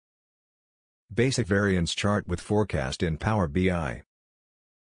Basic variance chart with forecast in Power BI.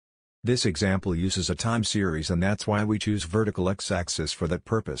 This example uses a time series, and that's why we choose vertical x-axis for that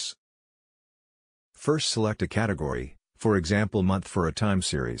purpose. First select a category, for example month for a time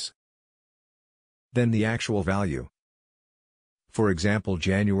series. Then the actual value. For example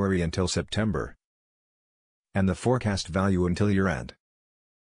January until September. And the forecast value until year-end.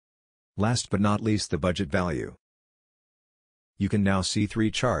 Last but not least, the budget value. You can now see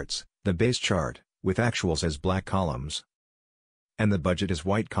three charts: the base chart, with actuals as black columns, and the budget as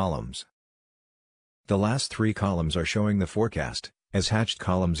white columns. The last three columns are showing the forecast, as hatched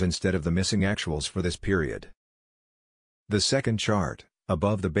columns instead of the missing actuals for this period. The second chart,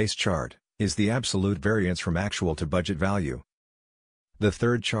 above the base chart, is the absolute variance from actual to budget value. The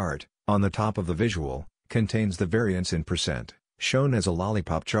third chart, on the top of the visual, contains the variance in percent, shown as a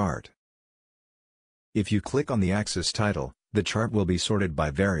lollipop chart. If you click on the axis title, the chart will be sorted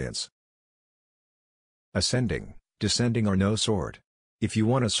by variance. Ascending, descending or no sort. If you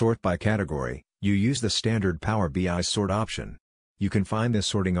want to sort by category, you use the standard Power BI sort option. You can find this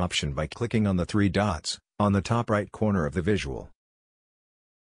sorting option by clicking on the three dots, on the top right corner of the visual.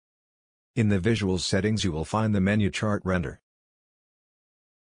 In the Visuals settings you will find the menu Chart Render.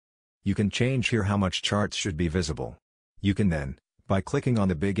 You can change here how much charts should be visible. You can then, by clicking on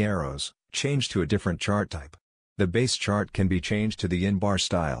the big arrows, change to a different chart type. The base chart can be changed to the in-bar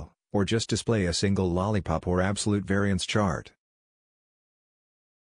style, or just display a single lollipop or absolute variance chart.